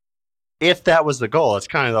if that was the goal. It's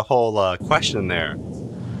kind of the whole question there,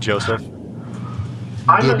 Joseph.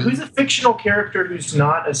 Who's a fictional character who's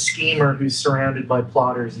not a schemer who's surrounded by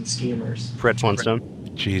plotters and schemers? Fred Flintstone.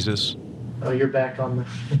 Jesus. Oh, you're back on the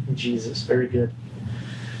Jesus. Very good.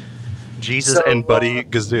 Jesus and Buddy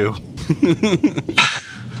Gazoo.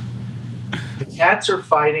 The cats are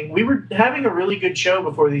fighting. We were having a really good show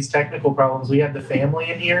before these technical problems. We had the family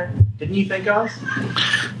in here. Didn't you think, Oz?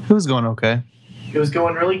 It was going okay. It was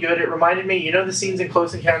going really good. It reminded me, the scenes in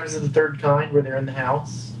Close Encounters of the Third Kind where they're in the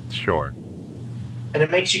house? Sure. And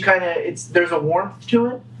it makes you there's a warmth to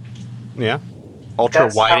it. Yeah. Ultra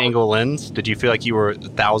wide-angle lens. Did you feel like you were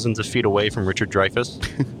thousands of feet away from Richard Dreyfuss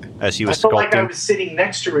as he was I felt sculpting? like I was sitting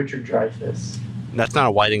next to Richard Dreyfuss. That's not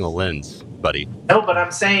a wide-angle lens, buddy. No, but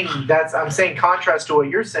I'm saying contrast to what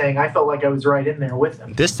you're saying. I felt like I was right in there with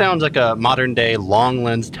him. This sounds like a modern-day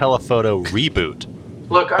long-lens telephoto reboot.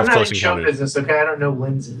 Look, I'm not Close in show Encounters. business, okay? I don't know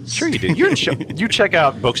lenses. Sure you do. You're in show. You check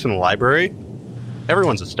out books in the library.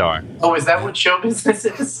 Everyone's a star. Oh, is that what show business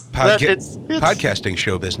is? It's Podcasting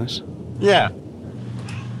show business. Yeah.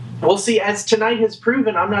 Well, see, as tonight has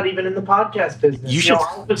proven, I'm not even in the podcast business.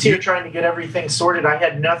 I was here trying to get everything sorted. I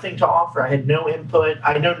had nothing to offer. I had no input.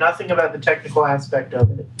 I know nothing about the technical aspect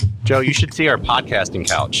of it. Joe, you should see our podcasting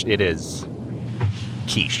couch. It is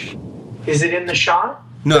quiche. Is it in the shot?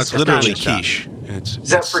 No, it's literally not a quiche. It's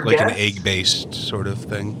that for like an guests? egg-based sort of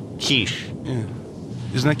thing. Quiche. Yeah.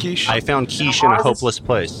 Isn't that quiche? I found quiche in a hopeless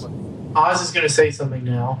place. Oz is going to say something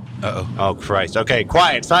now. Uh-oh. Oh, Christ. Okay,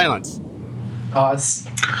 quiet. Silence. Oz.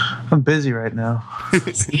 I'm busy right now.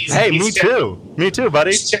 Hey, me too. Me too,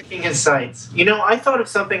 buddy. He's checking his sites. I thought of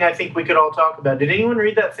something I think we could all talk about. Did anyone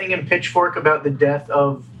read that thing in Pitchfork about the death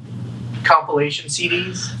of compilation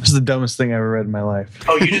CDs? This is the dumbest thing I ever read in my life.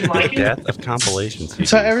 Oh, you didn't like it? Death of compilation CDs.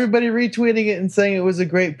 So everybody retweeting it and saying it was a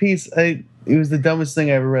great piece. It was the dumbest thing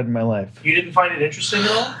I ever read in my life. You didn't find it interesting at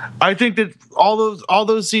all? I think that all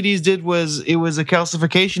those CDs did was a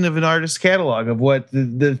calcification of an artist's catalog of what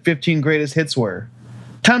the 15 greatest hits were.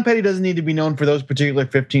 Tom Petty doesn't need to be known for those particular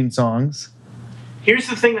 15 songs. Here's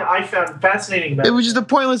the thing that I found fascinating about It was just a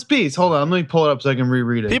pointless piece. Hold on, let me pull it up so I can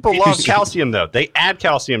reread it. People love calcium, though. They add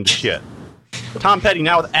calcium to shit. Tom Petty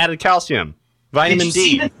now with added calcium. Vitamin Did you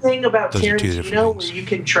see D. the thing about Those are two different Tarantino things. where you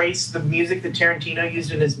can trace the music that Tarantino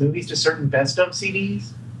used in his movies to certain best-of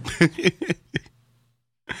CDs?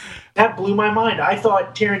 That blew my mind. I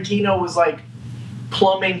thought Tarantino was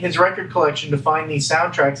plumbing his record collection to find these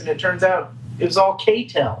soundtracks, and it turns out it was all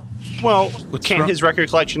K-Tel. Well, What's can't wrong? his record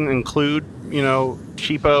collection include,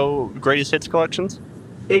 cheapo greatest hits collections?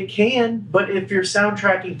 It can, but if you're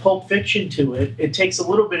soundtracking Pulp Fiction to it, it takes a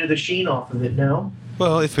little bit of the sheen off of it, no?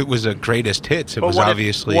 Well, if it was a greatest hits, it But was what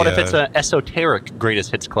obviously... What if it's an esoteric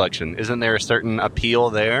greatest hits collection? Isn't there a certain appeal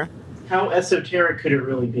there? How esoteric could it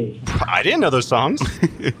really be? I didn't know those songs.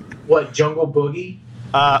 What, Jungle Boogie?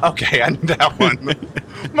 Okay, I knew that one.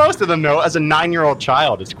 Most of them know. As a 9-year-old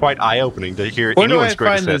child, it's quite eye-opening to hear Where do I anyone's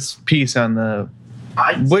greatest find hits. this piece on the...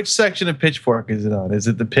 Which section of Pitchfork is it on? Is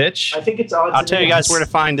it the pitch? I think it's odds. I'll tell you guys where to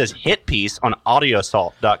find this hit piece on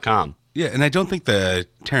audioassault.com. Yeah, and I don't think the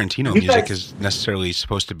Tarantino You music guys- is necessarily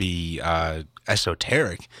supposed to be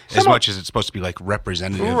esoteric as much as it's supposed to be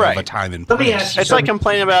representative of Right. a time and Let me place. ask you It's like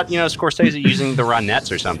complaining about, Scorsese using the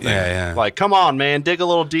Ronettes or something. Yeah. Like, come on, man, dig a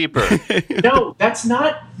little deeper. No, that's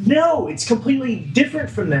not. No, it's completely different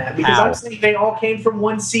from that because How? I'm saying they all came from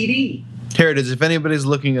one CD. Here it is. If anybody's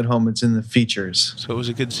looking at home, it's in the features. So it was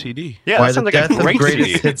a good CD. Yeah, Why that sounds the like a death of great greatest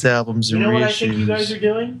CD. hits albums You and know what I think you guys reissues. are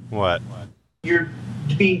doing? What? You're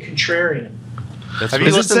being contrarian. That's Have what-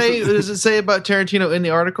 you Does it say about Tarantino in the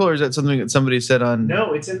article, or is that something that somebody said on?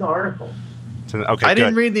 No, it's in the article. Okay, I good.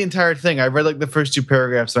 didn't read the entire thing. I read the first 2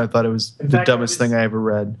 paragraphs, and I thought it was In the fact, dumbest thing I ever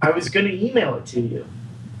read. I was going to email it to you.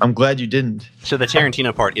 I'm glad you didn't. So the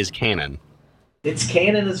Tarantino part is canon. It's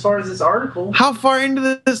canon as far as this article. How far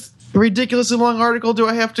into this ridiculously long article do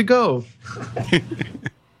I have to go? If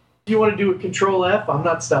you want to do a Control F, I'm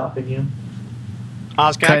not stopping you.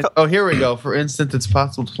 Oz, Oh, here we go. For instance, it's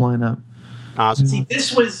possible to line up. Oz, See,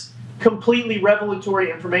 this was completely revelatory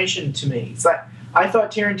information to me. It's like I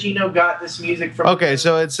thought Tarantino got this music from. Okay,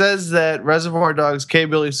 so it says that Reservoir Dogs'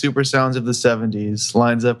 K-Billy Super Sounds of the 70s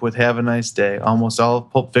lines up with Have a Nice Day. Almost all of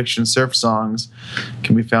Pulp Fiction surf songs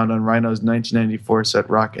can be found on Rhino's 1994 set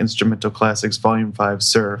Rock Instrumental Classics Volume 5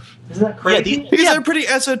 Surf. Isn't that crazy? These are pretty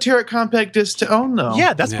esoteric compact discs to own, though.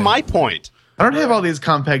 yeah, that's my point. I don't have all these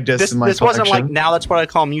compact discs This in my wasn't collection. like now that's what I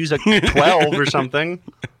call music 12 or something.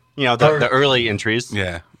 The early entries.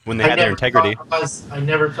 Yeah. When they had their integrity. I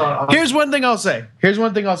never thought. Here's one thing I'll say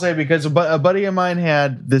because a buddy of mine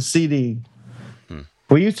had the CD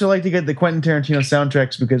We used to like to get the Quentin Tarantino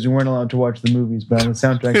soundtracks because we weren't allowed to watch the movies, but on the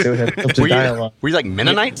soundtracks they would have clips of dialogue. Were you like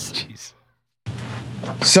Mennonites? Jeez.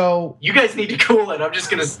 So You guys need to cool it. I'm just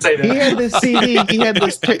gonna say that. he had this CD.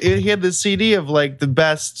 He had this CD of like the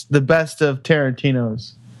best of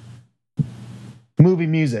Tarantino's movie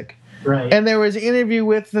music, Right. and there was an interview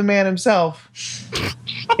with the man himself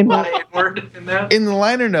in the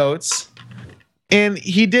liner notes, and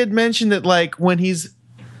he did mention that like when he's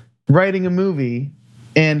writing a movie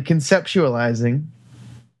and conceptualizing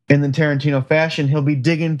in the Tarantino fashion, he'll be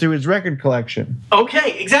digging through his record collection.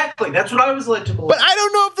 Okay, exactly. That's what I was led to believe. But I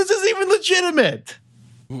don't know if this is even legitimate.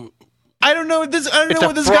 I don't know what this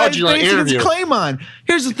guy's basing his claim on.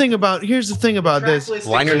 Here's the thing about this.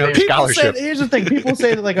 Liner note People scholarship. here's the thing. People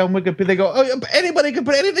say that like on Wikipedia, they go, "Oh, anybody can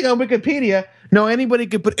put anything on Wikipedia." No, anybody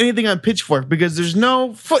could put anything on Pitchfork because there's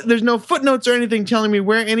no footnotes or anything telling me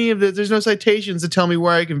where any of this. There's no citations to tell me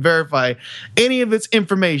where I can verify any of this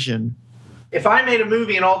information. If I made a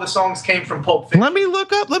movie and all the songs came from Pulp Fiction, Let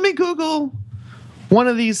me Google one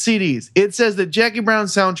of these CDs. It says that Jackie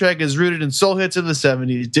Brown's soundtrack is rooted in soul hits of the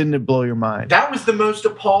 70s. Didn't it blow your mind? that was the most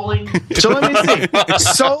appalling. So let me see.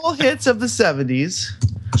 Soul hits of the 70s.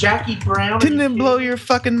 Jackie Brown. Didn't it blow your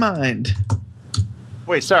fucking mind?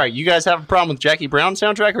 Wait, sorry. You guys have a problem with Jackie Brown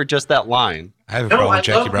soundtrack or just that line? I have a No, problem I with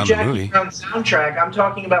Jackie love Brown the the Jackie movie. Brown soundtrack. I'm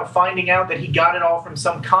talking about finding out that he got it all from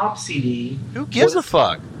some comp CD. Who gives a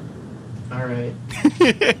fuck? All right.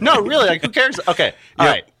 No, really. Like, who cares? Okay. All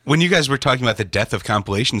Yeah, right. When you guys were talking about the death of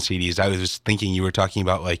compilation CDs, I was thinking you were talking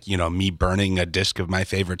about like, you know, me burning a disc of my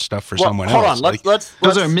favorite stuff for someone hold else. on. Let's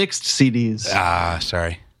Those are mixed CDs.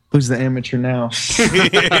 Sorry. Who's the amateur now?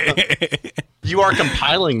 You are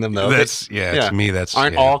compiling them though. To me that's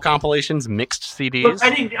aren't all compilations mixed CDs? Look, I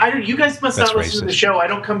didn't. You guys must That's not listen to the racist. show. I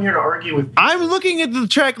don't come here to argue with. I'm looking at the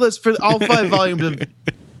track list for all 5 volumes of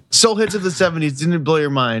Soul Hits of the 70s. Didn't it blow your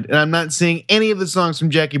mind? And I'm not seeing any of the songs from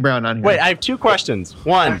Jackie Brown on here. Wait, I have 2 questions.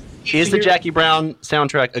 One, is the Jackie Brown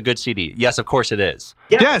soundtrack a good CD? Yes, of course it is.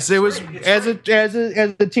 Yes, it was great. It's as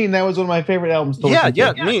great. a teen. That was one of my favorite albums. To Yeah,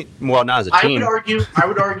 listen to. me. Well, not as a I teen.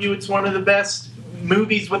 would argue it's one of the best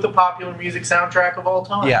movies with a popular music soundtrack of all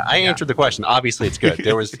time. Yeah, I answered the question. Obviously, it's good.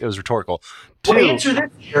 It was rhetorical. Well, 2, answer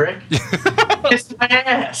this, Eric. Kiss my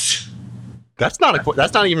ass. that's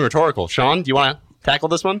not even rhetorical. Sean, do you want to tackle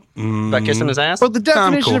this one about kissing his ass? Well, the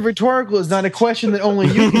definition cool. of rhetorical is not a question that only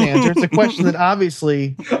you can answer. It's a question that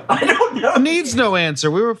obviously I don't know. needs no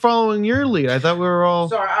answer. We were following your lead. I thought we were all.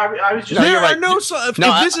 Sorry, I was just. No, you're There are right. no. If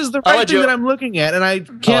No, this is the I'll right let thing you- that I'm looking at, and I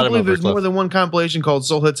let can't him believe go there's first, more Cliff. than one compilation called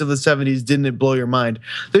Soul Hits of the 70s. Didn't it blow your mind?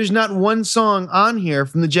 There's not one song on here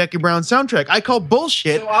from the Jackie Brown soundtrack. I call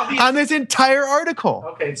bullshit So obvious- on this entire article.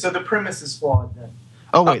 Okay, so the premise is flawed then.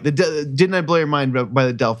 Oh wait, Didn't I Blow Your Mind by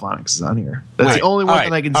the Delphonics is on here. That's Right. the only one All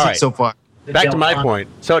that I can right. see All right. so far. The Back to my Delphonics. point.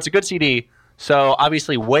 So it's a good CD. So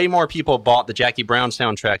obviously, way more people bought the Jackie Brown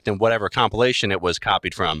soundtrack than whatever compilation it was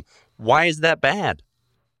copied from. Why is that bad?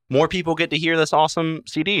 More people get to hear this awesome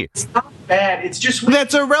CD. It's not bad. It's just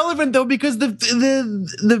That's irrelevant though because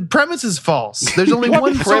the premise is false. There's only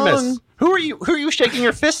one song. Who are you shaking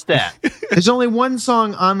your fist at? There's only one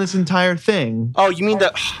song on this entire thing. Oh, you mean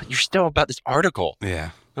that you're still about this article?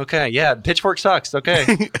 Yeah. Okay, yeah, Pitchfork sucks.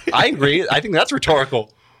 Okay, I agree. I think that's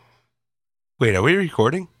rhetorical. Wait, are we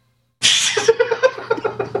recording?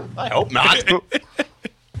 I hope not.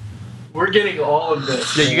 we're getting all of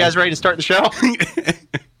this. Yeah, you guys ready to start the show?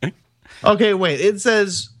 Okay, wait. It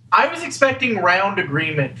says I was expecting round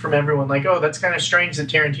agreement from everyone. Like, oh, that's kind of strange that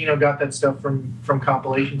Tarantino got that stuff from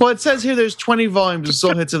compilations. well, it says here there's 20 volumes of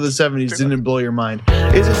Soul Hits of the 70s. Didn't it blow your mind?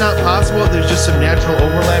 Is it not possible that there's just some natural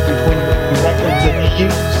overlap between the records that he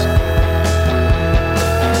used?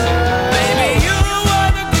 Baby, you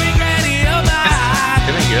were the great granny of my heart.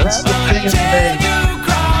 Can I hear That's this? the thing Till today. you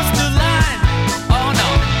crossed the line. Oh no,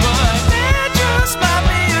 but there just might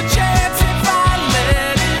be a chance if I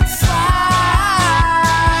let it slide.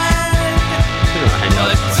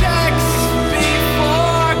 But text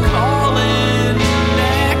before calling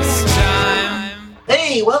next time.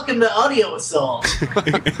 Hey, welcome to Audio Assault.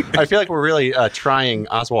 I feel like we're really trying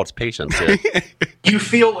Oswald's patience here. You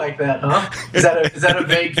feel like that, huh? Is that a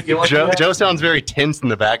vague feeling? you have? Joe sounds very tense in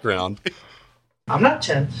the background. I'm not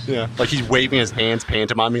tense. Yeah, like he's waving his hands,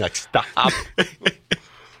 pantomiming, like stop.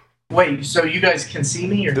 Wait, so you guys can see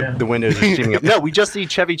me or no? The windows are steaming up. No, we just see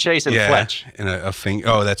Chevy Chase and yeah. Fletch. And a thing.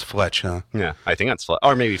 Oh, that's Fletch, huh? Yeah, I think that's Fletch,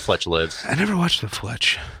 or maybe Fletch lives. I never watched the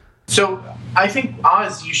Fletch. So I think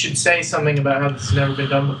Oz, you should say something about how this has never been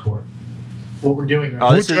done before. What we're doing right Oh,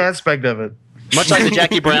 now. this Which is- aspect of it? Much like the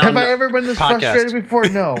Jackie Brown. Have I ever been this podcast. frustrated before?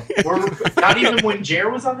 No. Not even when Jer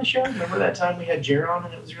was on the show. Remember that time we had Jer on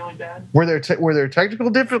and it was really bad? Were there technical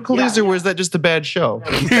difficulties, Yeah. or was that just a bad show?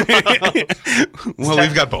 Well,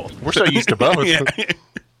 we've got both. We're so used to both. Yeah.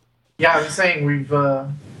 Yeah, I'm saying we've.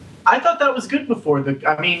 I thought that was good before.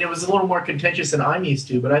 It was a little more contentious than I'm used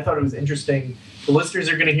to, but I thought it was interesting. The listeners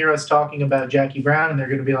are going to hear us talking about Jackie Brown, and they're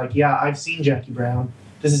going to be like, "Yeah, I've seen Jackie Brown.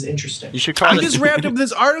 This is interesting." You should call I it. just wrapped up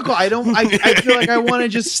this article. I feel like I want to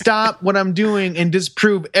just stop what I'm doing and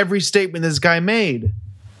disprove every statement this guy made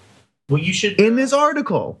Well, you should. in this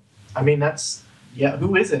article. I mean, that's. Yeah,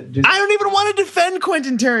 who is it? I don't even want to defend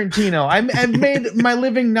Quentin Tarantino. I've made my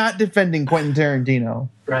living not defending Quentin Tarantino.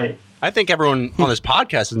 Right. I think everyone on this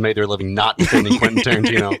podcast has made their living not defending Quentin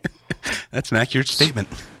Tarantino. That's an accurate statement.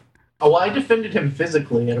 Oh, well, I defended him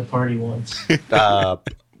physically at a party once.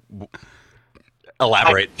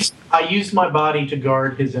 Elaborate. I used my body to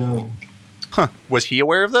guard his own. Was he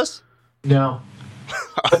aware of this? No,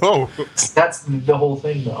 Oh, that's the whole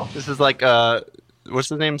thing, though. this is like what's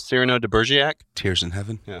his name? Cyrano de Bergerac. Tears in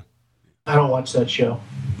Heaven. I don't watch that show.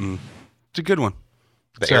 It's a good one.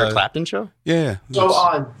 The It's, Eric Clapton show. Yeah. So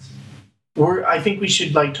I think we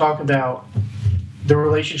should talk about the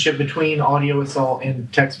relationship between audio assault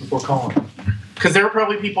and text before calling, because there are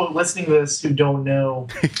probably people listening to this who don't know.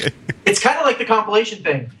 It's kind of like the compilation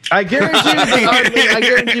thing. I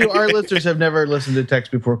guarantee you our listeners have never listened to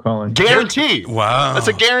Text Before Calling. Guarantee. Wow. That's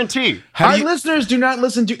a guarantee. How Our do you, listeners do not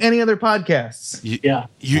listen to any other podcasts. Yeah,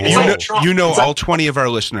 you, It's you like know, Trump. you know It's like- all 20 of our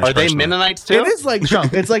listeners. Are they personally. Mennonites too? It is like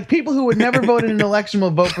Trump. It's like people who would never vote in an election will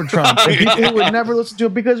vote for Trump. And people who would never listen to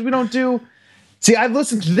it because we don't do. See, I've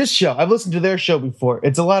listened to this show. I've listened to their show before.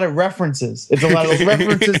 It's a lot of references. It's a lot of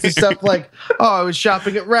references to stuff like, oh, I was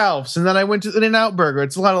shopping at Ralph's and then I went to In-N-Out Burger.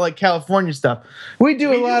 It's a lot of like California stuff. We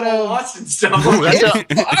do a lot of. Austin stuff. Ooh, that's a-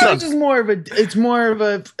 It's just more of a. It's more of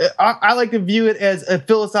a. I like to view it as a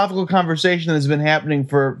philosophical conversation that has been happening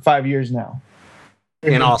for 5 years now.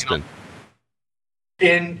 in Austin.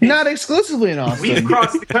 Not exclusively in Austin. We've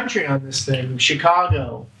crossed the country on this thing.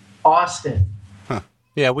 Chicago, Austin.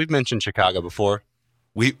 Yeah, we've mentioned Chicago before.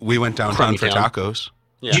 We went downtown for Crummy town. tacos.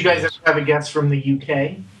 Yeah. Did you guys ever have a guest from the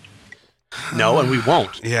UK? No, and we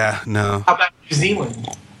won't. Yeah, no. How about New Zealand?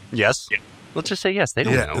 Yes. Let's just say yes. They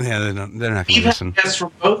don't Yeah, know. yeah, they're not going We've to had listen. guests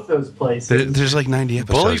from both those places. There's like 90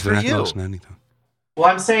 Bully episodes. for They're not going you. to listen to anything. Well,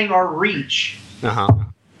 I'm saying our reach.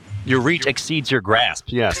 Your reach exceeds your grasp.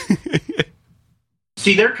 Yes.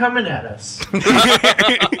 See, they're coming at us.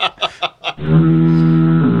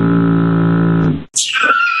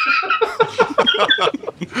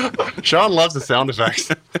 Sean loves the sound effects.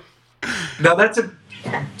 Now that's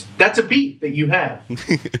a beat that you have.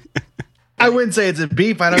 I wouldn't say it's a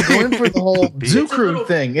beef. I don't go in for the whole zoo It's a crew little-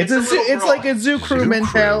 thing. It's it's a little it's like a zoo crew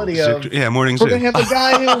mentality of Yeah, morning we're zoo. gonna have a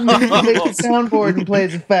guy who manipulates the soundboard and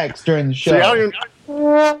plays effects during the show. See, I don't even,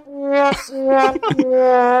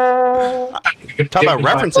 talk about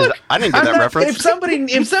references. I didn't get I'm that not- reference.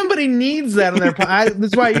 If somebody needs that on their,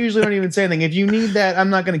 that's why I usually don't even say anything. If you need that, I'm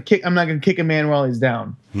not gonna kick a man while he's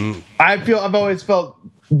down. I've always felt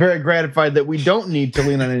very gratified that we don't need to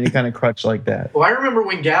lean on any kind of crutch like that. Well, I remember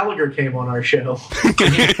when Gallagher came on our show.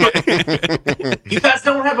 You guys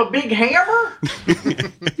don't have a big hammer?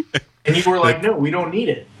 And you were like, no, we don't need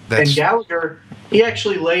it. That's- And Gallagher, he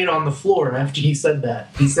actually laid on the floor after he said that.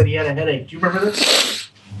 He said he had a headache. Do you remember this?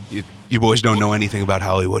 You boys don't know anything about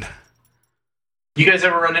Hollywood. You guys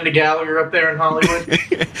ever run into Gallagher up there in Hollywood?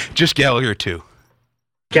 Just Gallagher, too.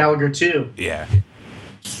 Gallagher too. Yeah.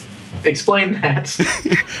 Explain that.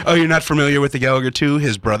 Oh, you're not familiar with the Gallagher 2?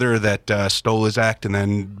 His brother that stole his act and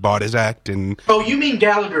then bought his act and... Oh, you mean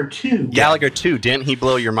Gallagher 2? Gallagher 2, didn't he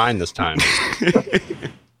blow your mind this time?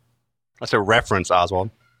 That's a reference, Oswald.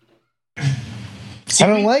 I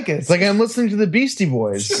don't like it. It's like I'm listening to the Beastie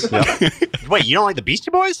Boys. Wait, you don't like the Beastie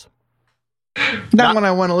Boys? Not when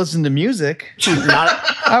I want to listen to music. Not,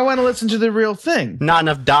 I want to listen to the real thing. not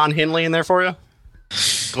enough Don Henley in there for you?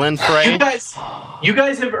 Glenn Frey? You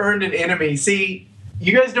guys have earned an enemy. See,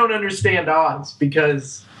 you guys don't understand odds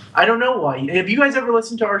because I don't know why. Have you guys ever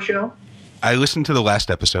listened to our show? I listened to the last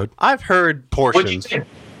episode. I've heard What'd you portions. think?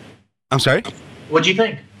 I'm sorry? What'd you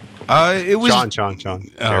think? It was... Sean.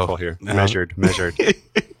 Careful here. no. Measured.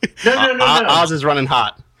 No. Oz is running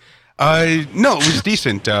hot. No, it was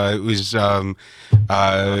decent. It was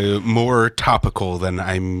more topical than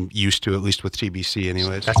I'm used to, at least with TBC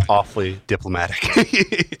anyways. That's awfully diplomatic.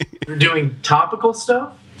 You're doing topical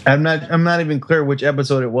stuff? I'm not even clear which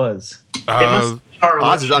episode it was. It must be our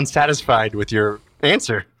Oz is unsatisfied with your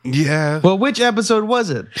answer. Yeah. Well, which episode was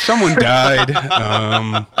it? Someone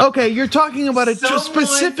died. Okay, you're talking about a Someone-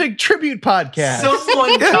 specific tribute podcast.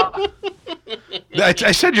 Someone died.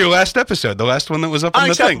 I said your last episode, the last one that was up on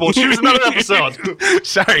the thing. Unacceptable. Choose another episode.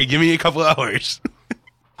 Sorry, give me a couple hours.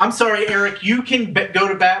 I'm sorry, Eric. You can go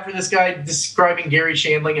to bat for this guy describing Gary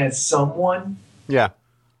Shandling as someone. Yeah.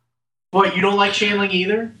 What, you don't like Shandling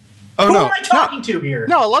either? Oh, Who no. am I talking to here?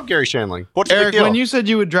 No, I love Gary Shandling. What's the big Eric, deal? when you said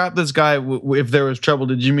you would drop this guy if there was trouble,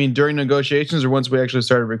 did you mean during negotiations or once we actually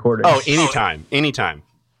started recording? Oh, anytime.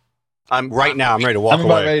 I'm ready to walk I'm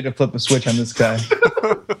about away. ready to flip a switch on this guy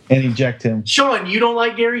and eject him. Sean, you don't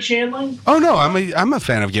like Gary Shandling? Oh no, I'm a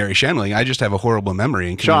fan of Gary Shandling. I just have a horrible memory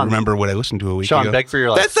and can't remember what I listened to a week Sean, ago. beg for your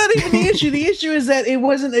life. That's not even the issue. The issue is that it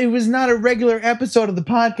was not a regular episode of the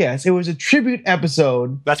podcast. It was a tribute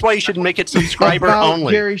episode That's why you should make it subscriber about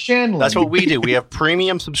only. Gary Shandling. That's what we do. We have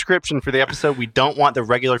premium subscription for the episode we don't want the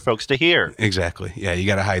regular folks to hear. Exactly. Yeah, you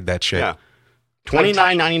got to hide that shit. Yeah.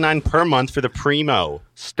 $29.99 per month for the primo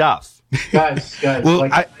stuff. Guys, Well,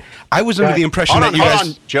 like, I was under the impression Hold that on, you hold guys.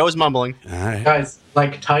 on. Joe's mumbling All right. guys,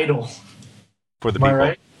 like title. for the Am I people.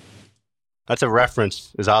 right? That's a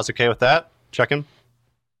reference. Is Oz okay with that? Check him.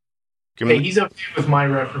 Give Hey, me. he's okay with my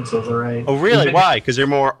references, all right? Oh, really? Even- Why? Because they're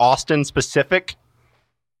more Austin specific?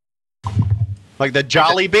 Like the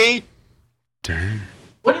Jolly Bee? Darn.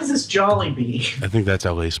 What is this Jollibee? I think that's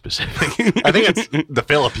LA specific. I think it's the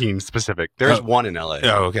Philippines specific. There's Oh. one in LA.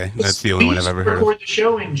 Oh, okay. That's the only one I've ever heard of. Record the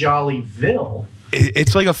show in Jollyville.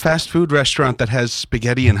 It's like a fast food restaurant that has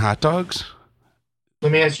spaghetti and hot dogs.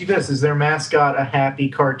 Let me ask you this: is their mascot a happy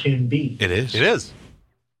cartoon bee? It is. It is.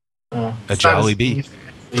 A It's not Jolly as bee. easy as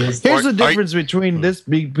it is. Here's the Are- difference between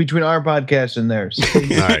between our podcast and theirs. All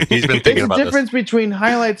right. He's been thinking There's a about difference between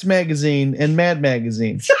Highlights Magazine and Mad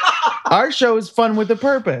Magazine. Our show is fun with a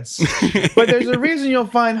purpose, but there's a reason you'll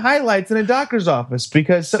find highlights in a doctor's office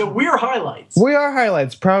because So we're highlights. we are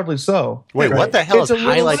highlights, proudly so. this. Wait, Right. what the hell It's is a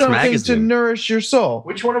little Highlights something to Magazine? nourish your soul.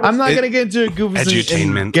 Which one of us? I'm not It- going to get into a goofy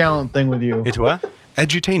Edutainment. and gallant thing with you. It's what?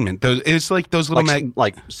 Edutainment. It's like those little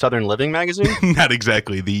Like Southern Living Magazine? Not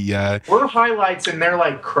exactly. The We're highlights, and they're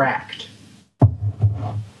like cracked.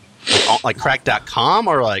 Like crack.com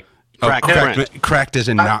or like crack print? cracked as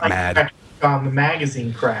in not like mad. Cracked, the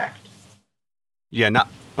magazine cracked. Yeah, not.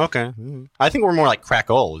 Okay. I think we're more like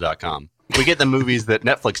crackole.com. We get the movies that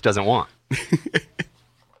Netflix doesn't want.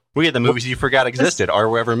 We get the movies you forgot existed or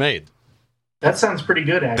were ever made. That sounds pretty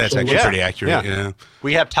good, actually. That's actually Yeah. pretty accurate. Yeah. Yeah.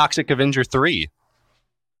 We have Toxic Avenger 3.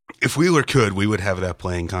 If Wheeler could, we would have that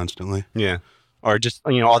playing constantly. Yeah. Or just,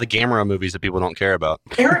 all the Gamera movies that people don't care about.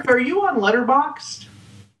 Eric, are you on Letterboxd?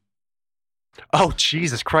 Oh,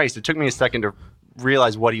 Jesus Christ. It took me a second to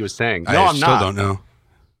realize what he was saying. No, I I'm still not. don't know.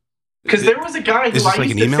 Because there was a guy Is who this I like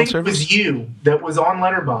used an to email think service? was you that was on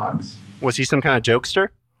Letterboxd. Was he some kind of jokester?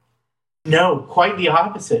 No, quite the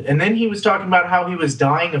opposite. And then he was talking about how he was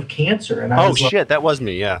dying of cancer, and I Oh, was like, shit. That was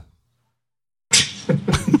me, yeah.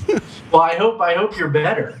 well, I hope you're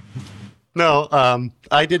better. No,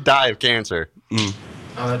 I did die of cancer.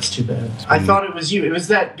 Oh, that's too bad. I thought it was you. It was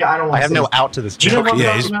that guy. I don't want I to have say no his- out to this Do you know joke. what I'm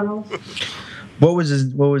Yeah, talking about? What was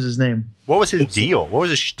his name? What was his deal? What was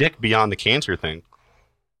his shtick beyond the cancer thing?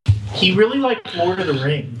 He really liked Lord of the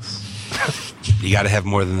Rings. You got to have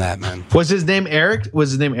more than that, man. Was his name Eric?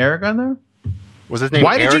 Was his name Eric on there? Was his name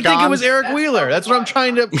Why did you think it Aragon? was Eric Wheeler? That's what I'm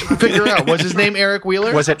trying to figure out. Was his name Eric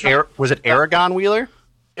Wheeler? Was it Aragon Wheeler?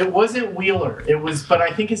 It wasn't Wheeler. It was, but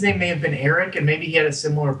I think his name may have been Eric, and maybe he had a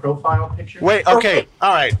similar profile picture. Wait, okay,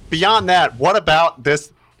 all right. Beyond that, what about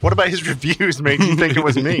this? What about his reviews made you think it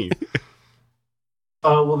was me?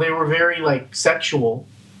 Well, they were very like sexual.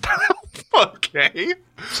 Okay,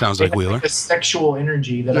 Sounds They like had, Wheeler. a sexual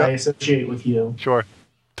energy that I associate with you. sure.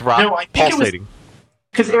 No, I think it was- Pulsating.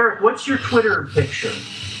 Because Eric, what's your Twitter picture?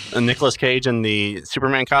 Nicolas Cage in the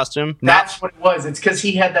Superman costume. That's what it was. It's because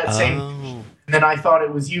he had that same. Oh, And then I thought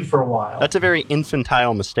it was you for a while. that's a very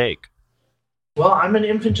infantile mistake. Well, I'm an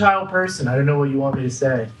infantile person. I don't know what you want me to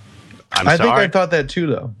say. I think sorry. I thought that too,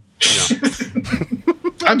 though.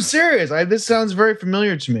 I'm serious. This sounds very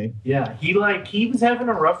familiar to me. Yeah, he was having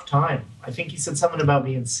a rough time. I think he said something about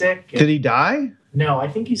being sick. Did he die? No, I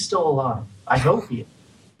think he's still alive. I hope he is.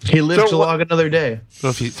 He lived So to what- log another day.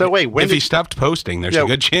 Well, if So wait, when if he did- stopped posting, there's Yeah. a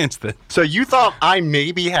good chance that So you thought I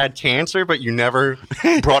maybe had cancer, but you never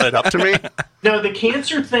brought it up to me? No, the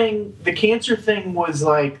cancer thing was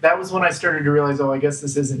like, that was when I started to realize, oh, I guess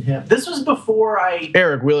this isn't him. This was before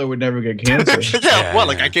Eric Wheeler would never get cancer. Yeah, what?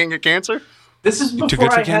 Like I can't get cancer? this is too good before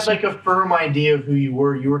for I had cancer? like a firm idea of who you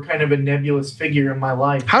were. You were kind of a nebulous figure in my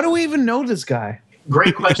life. How do we even know this guy?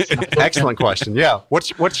 Great question. Excellent question. Yeah.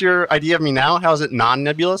 What's your idea of me now? How is it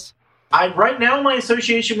non-nebulous? Right now my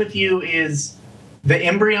association with you is the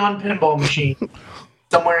Embryon pinball machine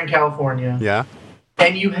somewhere in California. Yeah.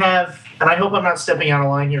 And you have, and I hope I'm not stepping out of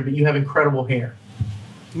line here, but you have incredible hair.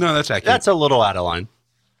 No, that's accurate. That's a little out of line.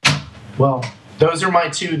 Well, those are my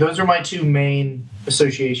two main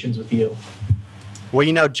associations with you. Well,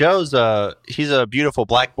 you know, Joe's he's a beautiful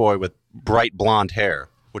black boy with bright blonde hair,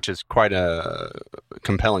 which is quite a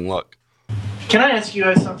compelling look. Can I ask you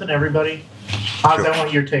guys something, everybody? Oz, Sure. I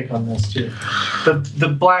want your take on this too. The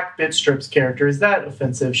black bit strips character, is that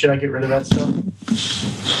offensive? Should I get rid of that stuff?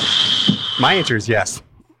 My answer is yes.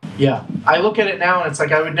 Yeah. I look at it now and it's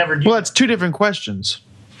like I would never do Well, that's two different questions.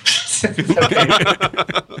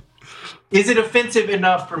 Is it offensive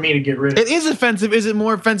enough for me to get rid of It is offensive. Is it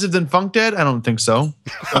more offensive than Funk Dad? I don't think so.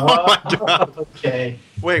 Okay.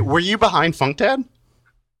 Wait, were you behind Funk Dad?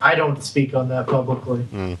 I don't speak on that publicly.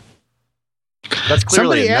 That's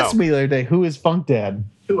clearly Somebody a no. asked me the other day, who is Funk Dad?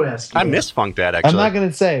 Who asked you? I miss Funk Dad, actually. I'm not going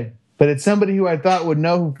to say, but it's somebody who I thought would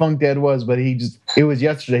know who Funk Dad was, but it was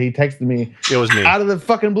yesterday. He texted me It was me. out of the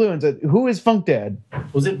fucking blue and said, who is Funk Dad?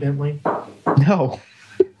 Was it Bentley? No.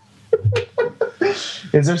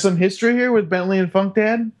 Is there some history here with Bentley and Funk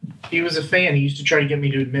Dad? He was a fan. He used to try to get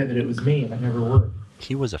me to admit that it was me, and I never would.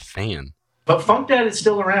 He was a fan. But Funk Dad is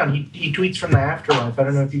still around. He tweets from the afterlife. I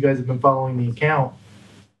don't know if you guys have been following the account.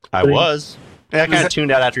 I But he- was. Yeah, I kind of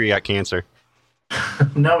tuned out after he got cancer.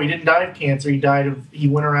 No, he didn't die of cancer. He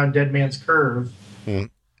went around Dead Man's Curve. Wait,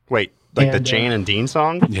 like the And, Jan and Dean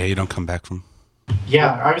song? Yeah, you don't come back from.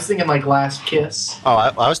 Yeah, I was thinking like Last Kiss. Oh,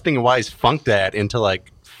 I was thinking, why is Funk Dad into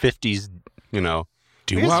like 50s, you know?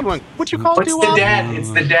 I guess Doo-wop? you went- What'd you call it, It's the doo-wop? dad.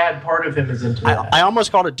 It's the dad part of him is into that. I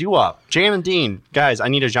almost called it doo-wop. Jan and Dean. Guys, I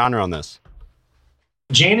need a genre on this.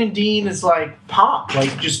 Jan and Dean is like pop,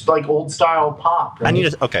 like just like old style pop. Right? I need a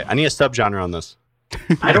subgenre on this.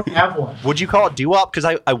 I don't have one. Would you call it doo-wop? Because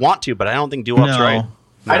I want to, but I don't think doo-wop's No. right.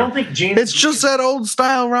 I don't think Jan. It's just that old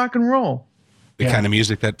style rock and roll. The Yeah. kind of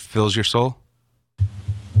music that fills your soul.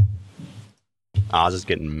 Oz is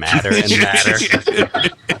getting madder and madder.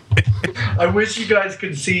 I wish you guys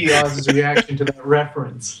could see Oz's reaction to that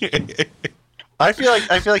reference. I feel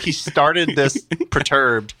like he started this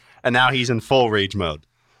perturbed, and now he's in full rage mode.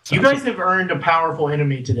 You guys have earned a powerful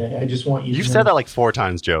enemy today. I just want you. You've to said know. that like 4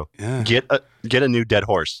 times, Joe. Yeah. Get a new dead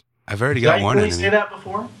horse. I've already Did got I one really enemy. say that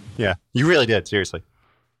before? Yeah, you really did. Seriously.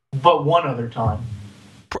 But one other time.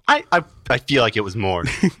 I feel like it was more.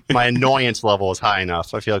 My annoyance level is high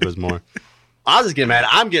enough. I feel like it was more. Oz is getting mad.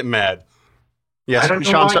 I'm getting mad. Yes, I don't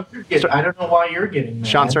know why you're getting. I don't know why you're getting mad.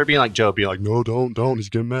 Sean started being like Joe, being like, no, don't. He's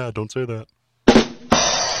getting mad. Don't say that.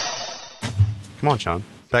 Come on, Sean.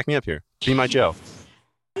 Back me up here. Be my Joe.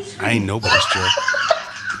 I ain't nobody's Joe.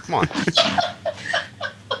 Come on.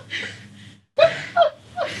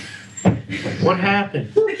 What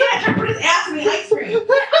happened? The cat tried to put his ass in the ice cream.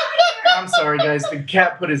 I'm sorry, guys. The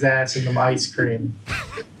cat put his ass in the ice cream.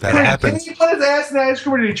 That Did happens. he put his ass in the ice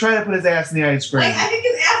cream or did he try to put his ass in the ice cream? Like, I think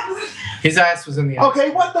his ass was. His ass was in the ice.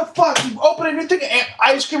 Okay, what the fuck? You open a new thing of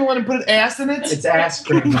ice cream and let him put an ass in it? It's ass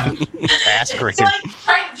cream. Ass cream. So, like,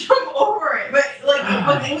 tried to jump over it, but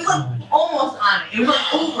it was like almost on it. It was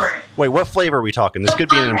like over it. Wait, what flavor are we talking? This could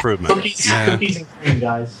be an improvement. Cookies, Yeah. cookies and cream,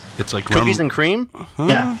 guys. It's like Cookies and cream? Huh?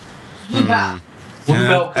 Yeah. Yeah.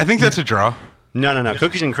 Bluebell I think that's a draw. No.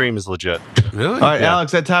 Cookies and cream is legit. Really? All right, Yeah.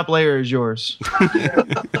 Alex, that top layer is yours.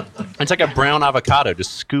 It's like a brown avocado.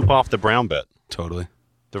 Just scoop off the brown bit. Totally.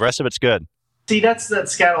 The rest of it's good. See, that's that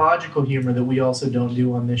scatological humor that we also don't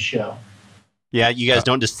do on this show. Yeah, you guys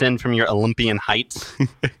don't descend from your Olympian heights.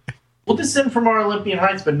 We'll descend from our Olympian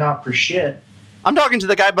heights, but not for shit. I'm talking to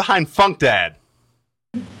the guy behind Funk Dad.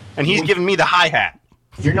 And he's giving me the hi-hat.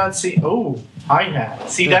 You're not seeing. Oh, hi-hat.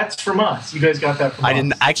 See, that's from us. You guys got that from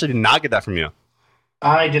us. I actually did not get that from you.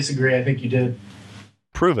 I disagree. I think you did.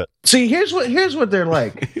 Prove it. See, here's what they're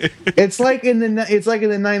like. It's like in the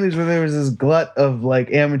 90s where there was this glut of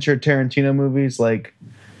like amateur Tarantino movies, like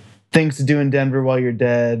Things to Do in Denver While You're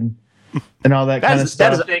Dead, and all that kind of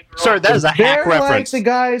stuff. That is a hack They're like reference. the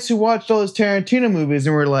guys who watched all those Tarantino movies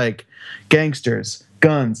and were like gangsters,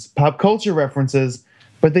 guns, pop culture references,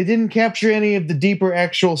 but they didn't capture any of the deeper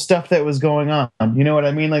actual stuff that was going on. You know what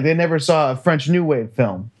I mean? Like they never saw a French New Wave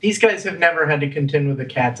film. These guys have never had to contend with a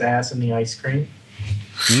cat's ass in the ice cream.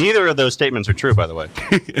 Neither of those statements are true, by the way.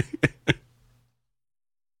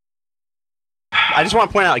 I just want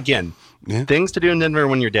to point out again, Yeah. Things to Do in Denver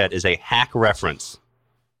When You're Dead is a hack reference.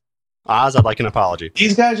 Oz, I'd like an apology.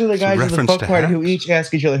 These guys are the It's a guys at the reference fuck to party who hacks? each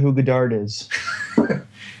ask each other who Godard is.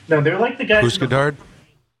 No, they're like the guys Who's Godard?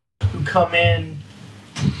 who come in.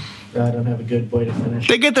 I don't have a good way to finish.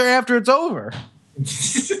 They get there after it's over.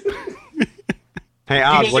 Hey,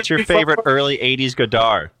 Oz, what's your favorite early 80s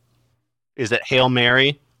Godard? Is it Hail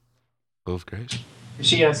Mary? Full of grace. Is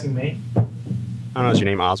she asking me? I don't know. Is your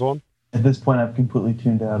name Oswald? At this point, I've completely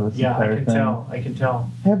tuned out of this Yeah, entire I can thing. tell. I can tell.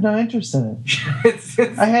 I have no interest in it. It's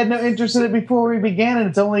I had no interest in it before we began, and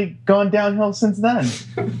it's only gone downhill since then.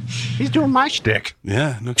 He's doing my shtick.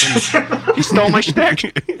 Yeah, no kidding. He stole my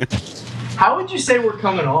shtick. How would you say we're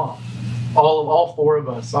coming off? All four of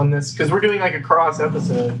us on this, because we're doing like a cross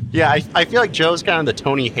episode. Yeah, I feel like Joe's kind of the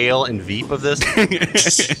Tony Hale and Veep of this.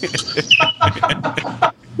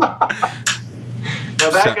 Now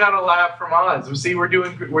that got a laugh from Oz. See, we're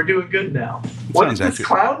doing good now. What is Sounds this accurate.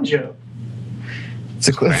 clown joke? It's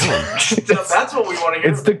a That's what we want to hear.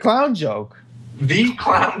 It's the clown joke. The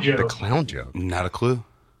clown The joke. clown joke. Not a clue.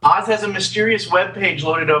 Oz has a mysterious webpage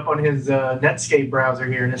loaded up on his Netscape browser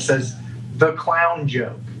here, and it says the clown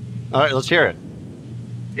joke. All right, let's hear it.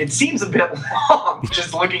 It seems a bit long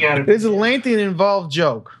just looking at it. It's a lengthy and involved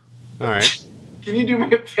joke. All right. Can you do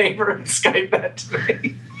me a favor and Skype that to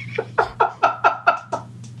me?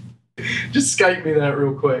 Just Skype me that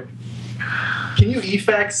real quick. Can you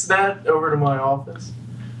efax that over to my office?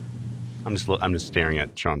 I'm just staring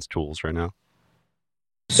at Sean's tools right now.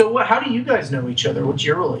 So how do you guys know each other? What's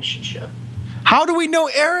your relationship? How do we know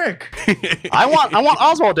Eric? I want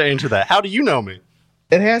Oswald to answer that. How do you know me?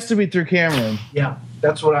 It has to be through Cameron. Yeah,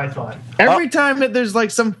 that's what I thought. Every time that there's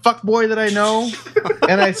like some fuckboy that I know,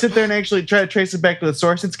 and I sit there and actually try to trace it back to the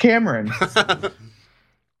source, it's Cameron.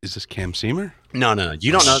 Is this Cam Seymour? No.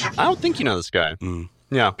 You don't know. I don't think you know this guy. Mm.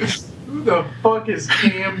 Yeah. Who the fuck is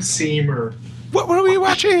Cam Seymour? What are we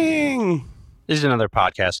watching? This is another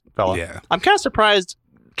podcast fella. Yeah. I'm kind of surprised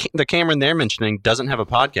the Cameron they're mentioning doesn't have a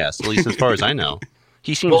podcast, at least as far as I know.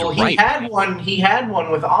 He seems Well, right. he had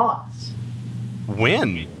one with Oz.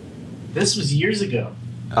 When? This was years ago.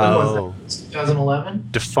 When Oh. was that? 2011?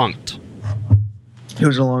 Defunct. It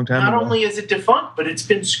was a long time Not ago. only is it defunct, but it's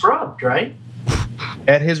been scrubbed, right?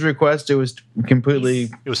 At his request, it was completely.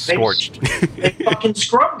 It was scorched. They fucking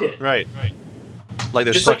scrubbed it. Right. Like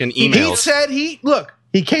there's Just like fucking he He emails. said he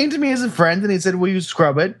came to me as a friend and he said, "Will you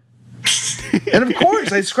scrub it?" And of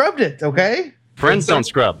course, I scrubbed it. Okay. Friends don't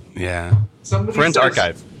scrub. Yeah. Somebody Friends says-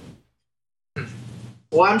 archive.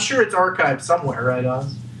 Well, I'm sure it's archived somewhere, right,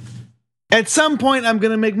 Oz? At some point, I'm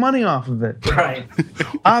going to make money off of it. Right.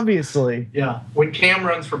 Obviously. Yeah. When Cam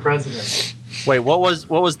runs for president. Wait, what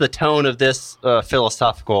was the tone of this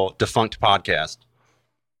philosophical defunct podcast?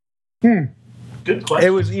 Good question.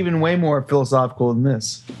 It was even way more philosophical than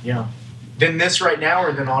this. Yeah. Than this right now,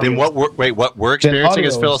 or than audio? Then what we're experiencing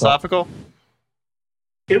is audio philosophical?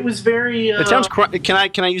 It was very. It sounds. Can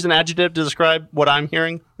I use an adjective to describe what I'm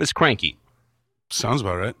hearing? It's cranky. Sounds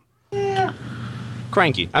about right.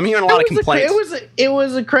 Cranky. I'm hearing a lot of complaints. It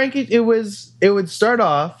was a cranky. It would start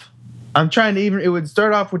off. It would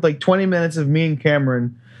start off with like 20 minutes of me and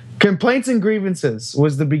Cameron. Complaints and grievances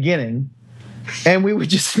was the beginning. And we would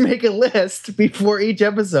just make a list before each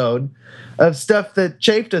episode of stuff that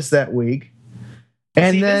chafed us that week.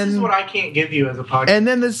 And See, then this is what I can't give you as a podcast. and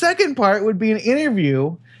then the second part would be an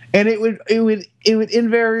interview, and it would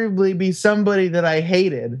invariably be somebody that I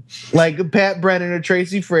hated, like Pat Brennan or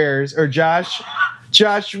Tracy Frears or Josh,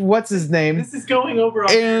 what's his name? This is going over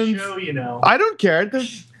on And your show, you know. I don't care. I'm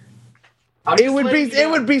It just would be letting you it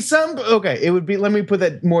know. would be some okay. It would be, let me put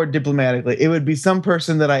that more diplomatically. It would be some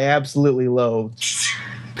person that I absolutely loathed.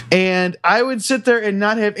 And I would sit there and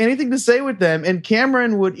not have anything to say with them, and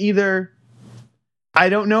Cameron would either, I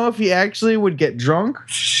don't know if he actually would get drunk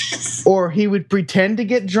or he would pretend to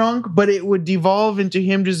get drunk, but it would devolve into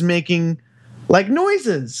him just making like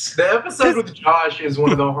noises. The episode with Josh is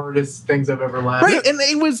one of the hardest things I've ever laughed. Right, and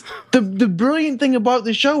it was the brilliant thing about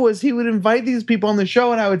the show was he would invite these people on the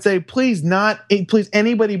show, and I would say, please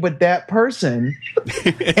anybody but that person,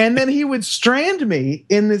 and then he would strand me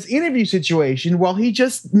in this interview situation while he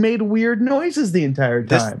just made weird noises the entire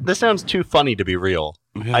time. This sounds too funny to be real.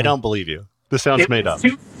 Yeah. I don't believe you. This sounds made up.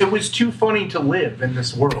 It was too funny to live in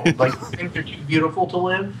this world. Like, things are too beautiful to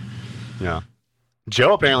live. Yeah.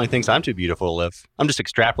 Joe apparently thinks I'm too beautiful to live. I'm just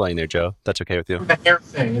extrapolating there, Joe. That's okay with you. The hair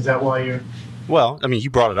thing, is that why you're... Well, I mean, you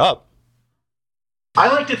brought it up.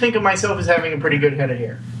 I like to think of myself as having a pretty good head of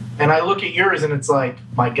hair. And I look at yours and it's like,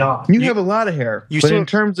 my God. You have a lot of hair, you but seem- in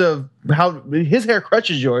terms of how his hair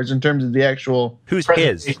crushes yours, in terms of the actual, Who's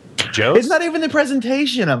his? Presentation. Joe's? it's not even the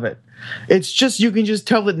presentation of it. It's just, you can just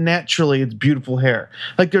tell that naturally it's beautiful hair.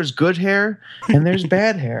 Like there's good hair and there's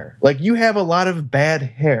bad hair. Like you have a lot of bad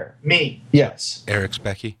hair. Me. Yes. Eric's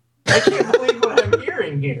Becky. I can't believe what I'm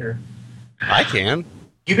hearing here. I can.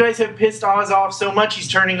 You guys have pissed Oz off so much, he's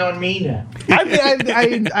turning on me now. I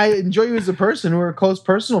mean, I enjoy you as a person. We're close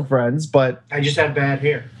personal friends, but I just have bad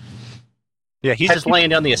hair. Yeah, he's just laying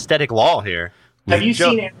down the aesthetic law here. Have you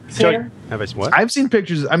seen Eric's hair? Have I what? I've seen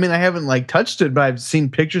pictures. I mean, I haven't like touched it, but I've seen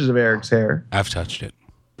pictures of Eric's hair. I've touched it.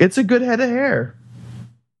 It's a good head of hair.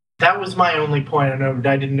 That was my only point.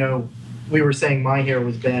 I didn't know we were saying my hair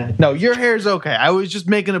was bad. No, your hair's okay. I was just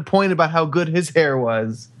making a point about how good his hair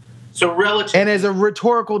was. So relative. And as a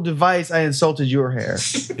rhetorical device, I insulted your hair.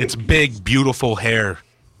 It's big, beautiful hair.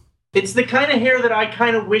 It's the kind of hair that I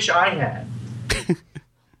kind of wish I had. Are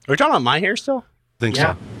we talking about my hair still? Think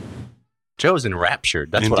Yeah. so. Joe's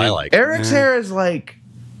enraptured. That's what I Indeed. like. Eric's hair is like,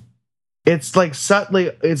 it's like subtly,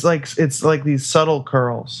 it's like these subtle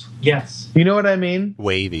curls. Yes. You know what I mean?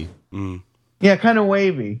 Wavy. Mm. Yeah, kind of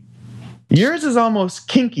wavy. Yours is almost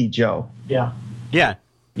kinky, Joe. Yeah. Yeah.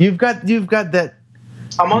 You've got that.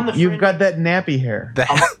 I'm on the You've fringe, got that nappy hair. The,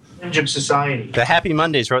 I'm on the fringe of society. the Happy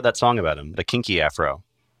Mondays wrote that song about him, the kinky afro.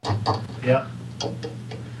 Yeah.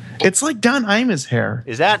 It's like Don Imus hair.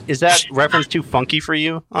 Is that reference too funky for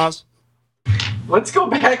you, Oz? Let's go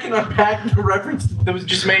back and unpack the reference that was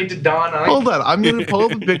just made to Don Imus. Hold on, I'm gonna pull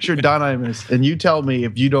up a picture of Don Imus, and you tell me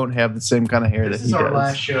if you don't have the same kind of hair This that is he our does.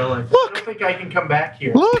 last show. I Look. don't think I can come back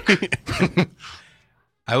here. Look,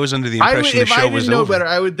 I was under the impression the if I show didn't was know over. better,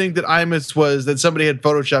 I would think that Imus was that somebody had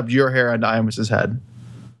photoshopped your hair onto Imus's head.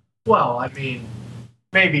 Well, I mean,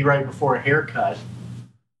 maybe right before a haircut.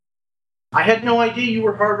 I had no idea you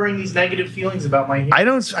were harboring these negative feelings about my hair. I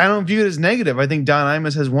don't view it as negative. I think Don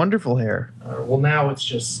Imus has wonderful hair. Well, now it's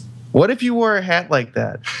just What if you wore a hat like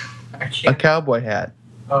that, I a can't. cowboy hat,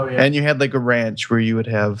 Oh yeah. and you had like a ranch where you would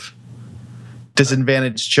have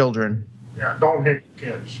disadvantaged children? Yeah, don't hit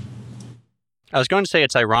kids. I was going to say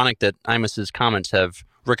it's ironic that Imus's comments have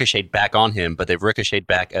ricocheted back on him, but they've ricocheted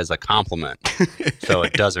back as a compliment. So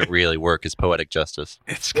it doesn't really work as poetic justice.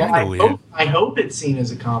 It's Well, kind of weird. I hope it's seen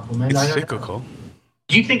as a compliment. I It's don't know. cyclical.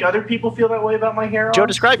 Do you think other people feel that way about my hair? Joe, Oz?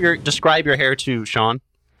 describe your hair to Sean.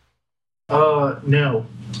 No.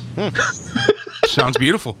 Sounds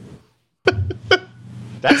beautiful.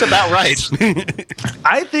 That's about right.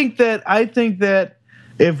 I think that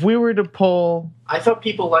if we were to pull, I thought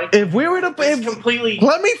people liked if we were to, it's completely.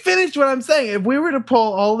 let me finish what I'm saying. If we were to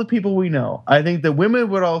poll all the people we know, I think that women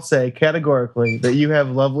would all say categorically that you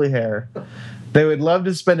have lovely hair. They would love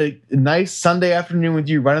to spend a nice Sunday afternoon with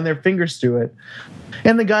you, running their fingers through it.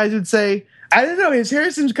 And the guys would say, I don't know, his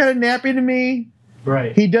hair seems kind of nappy to me.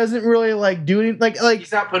 Right. He doesn't really like do anything. Like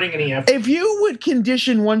He's not putting any effort. if you would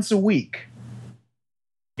condition once a week,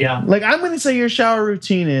 Yeah. like I'm going to say your shower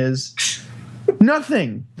routine is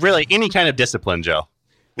nothing. Really, any kind of discipline, Joe,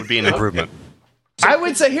 would be an improvement. I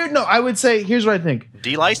would say here's what I think.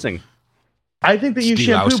 De-licing. I think that you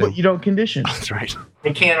shampoo, De-lousing. but you don't condition. That's right.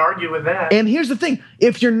 I can't argue with that. And here's the thing: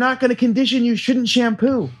 if you're not going to condition, you shouldn't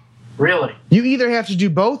shampoo. Really? You either have to do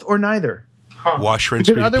both or neither, Huh. Wash, rinse,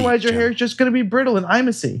 because repeat, otherwise your Jim. hair is just going to be brittle and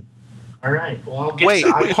imacy. All right. Well, I'll get. Wait,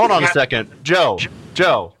 hold on a second. Joe,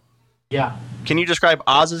 Yeah. can you describe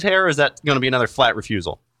Oz's hair, or is that going to be another flat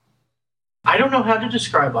refusal? I don't know how to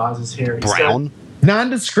describe Oz's hair. He's got Brown?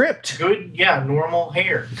 Nondescript. Good. Yeah. Normal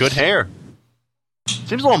hair. Good hair.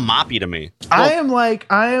 Seems a little moppy to me. I am like.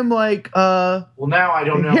 Well, now I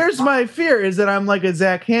don't know. Here's my fear: is that I'm like a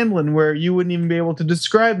Zach Handlen, where you wouldn't even be able to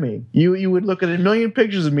describe me. You would look at a million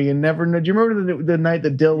pictures of me and never know. Do you remember the night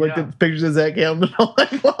that Dill looked Yeah. at pictures of Zach Handlen all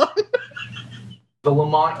night long? The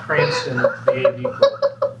Lamont Cranston of the AV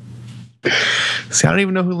Club. See, I don't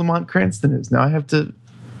even know who Lamont Cranston is. Now I have to You're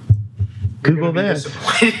Google gonna be that.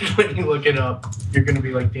 disappointed when you look it up. You're going to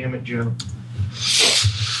be like, damn it, Joe.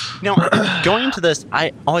 You know, going into this,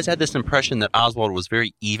 I always had this impression that Oswald was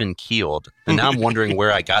very even-keeled, and now I'm wondering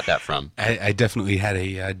where I got that from. I definitely had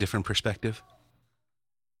a different perspective.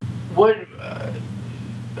 What? I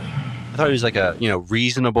thought he was like a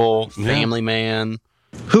reasonable family man.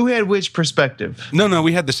 Who had which perspective? No,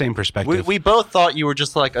 we had the same perspective. We both thought you were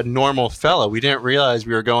just like a normal fella. We didn't realize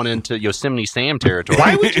we were going into Yosemite Sam territory.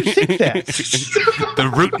 Why would you think that?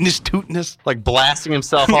 The rootness, tootness. Like blasting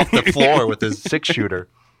himself off the floor with his 6-shooter.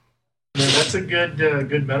 Yeah, that's a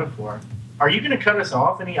good metaphor. Are you going to cut us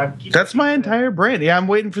off? That's my entire brand. Yeah, I'm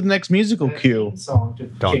waiting for the next musical cue. Song to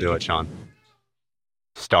Don't kick do in. it, Sean.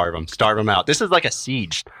 Starve him out. This is like a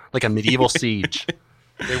siege, like a medieval siege.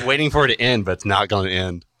 They're waiting for it to end, but it's not going to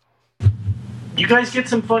end. You guys get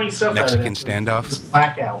some funny stuff Mexican out of that. standoffs.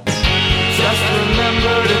 Blackout. Just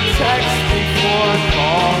remember to text before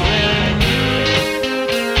calling.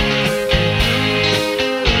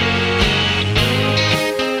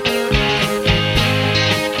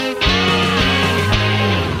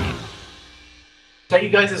 that you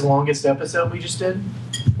guys' longest episode we just did?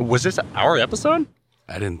 Was this our episode?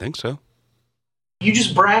 I didn't think so. You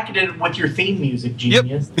just bracketed it with your theme music,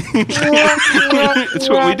 genius. That's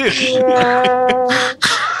what we do.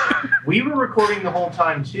 We were recording the whole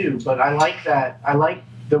time too, but I like that. I like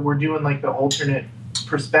that we're doing like the alternate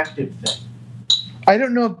perspective thing. I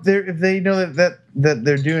don't know if they know that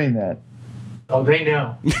they're doing that. Oh, they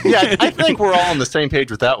know. Yeah, I think we're all on the same page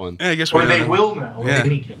with that one. Yeah, I guess Or we they don't know. will know Yeah. in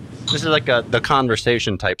any case. This is like the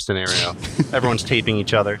conversation type scenario. Everyone's taping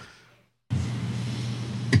each other.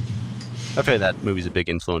 I feel like that movie's a big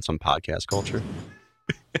influence on podcast culture.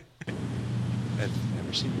 I've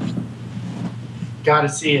never seen it. Gotta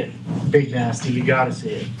see it. Big Nasty, you gotta see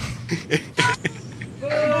it.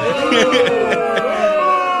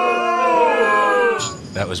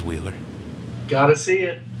 That was Wheeler. Gotta see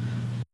it.